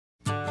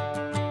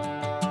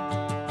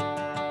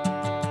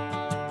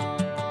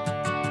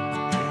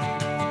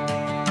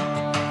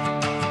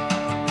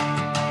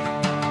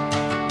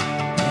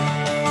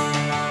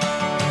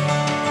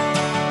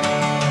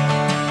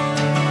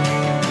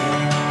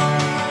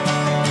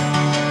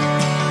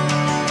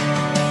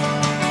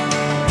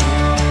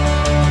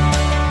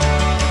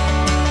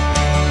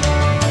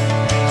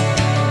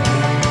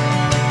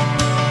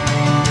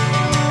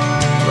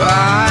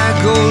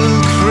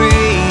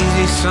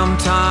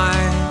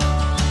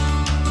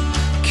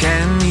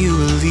Can you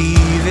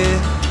believe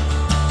it?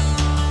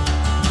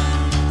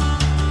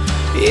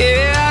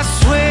 Yeah, I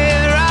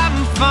swear I'm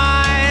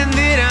fine,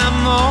 that I'm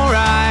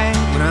alright,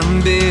 but I'm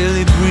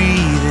barely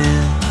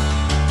breathing.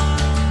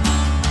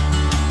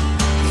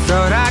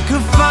 Thought I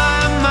could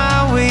find my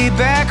way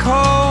back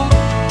home,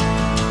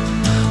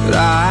 but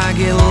I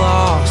get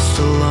lost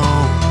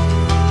alone.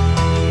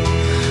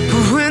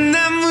 But when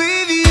I'm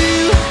with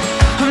you,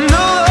 I'm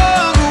no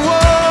longer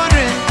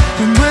wandering.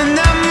 And when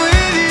I'm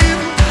with you,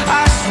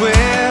 I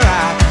swear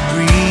I can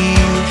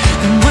breathe.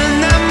 And when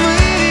I'm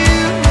with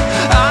you,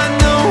 I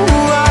know who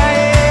I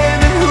am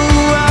and who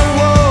I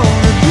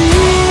wanna be.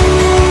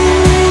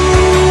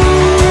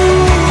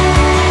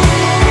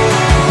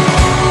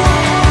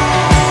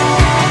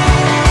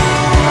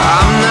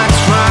 I'm not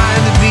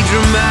trying to be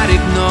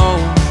dramatic, no.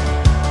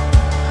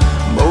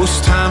 Most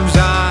times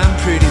I'm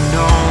pretty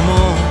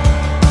normal.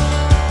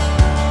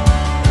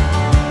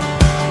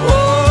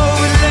 Oh,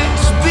 but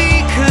let's be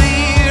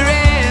clear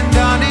and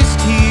honest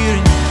here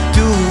and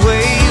do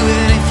away with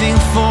anything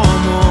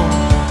formal.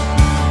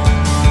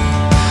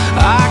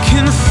 I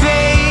can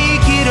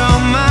fake it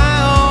on my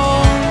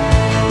own,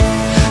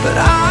 but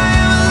I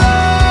am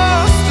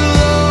lost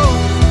alone.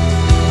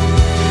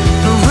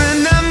 But when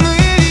I'm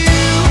with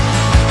you,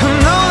 I'm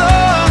no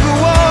longer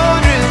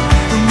wandering.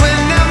 And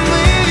when I'm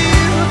with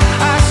you,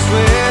 I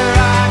swear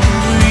I can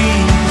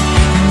breathe.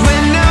 And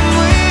when I'm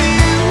with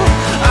you,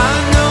 I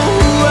know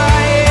who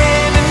I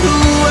am and who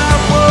I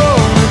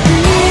wanna be.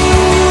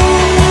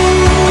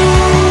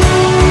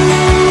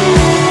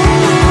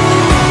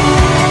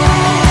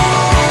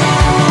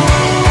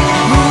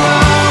 Who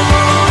I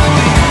wanna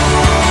be.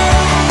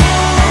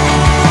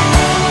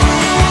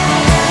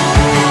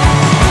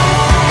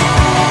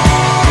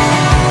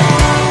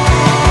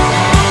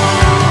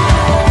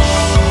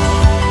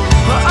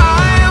 Well,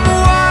 I am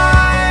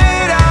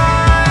wide-eyed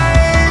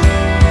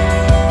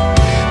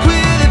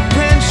with a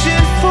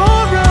penchant for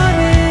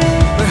running.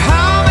 But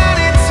how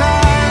many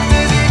times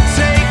does it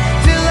take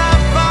till I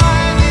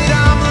find that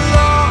I'm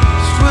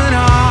lost when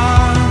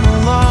I'm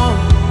alone?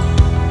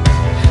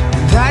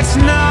 And that's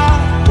not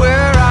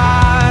where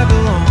I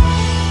belong.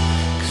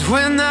 'Cause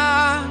when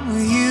I'm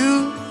with you,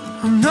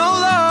 I'm no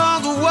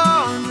longer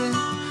wandering.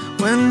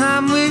 When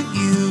I'm with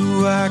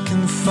you, I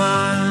can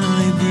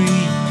finally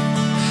breathe.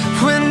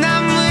 When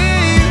I'm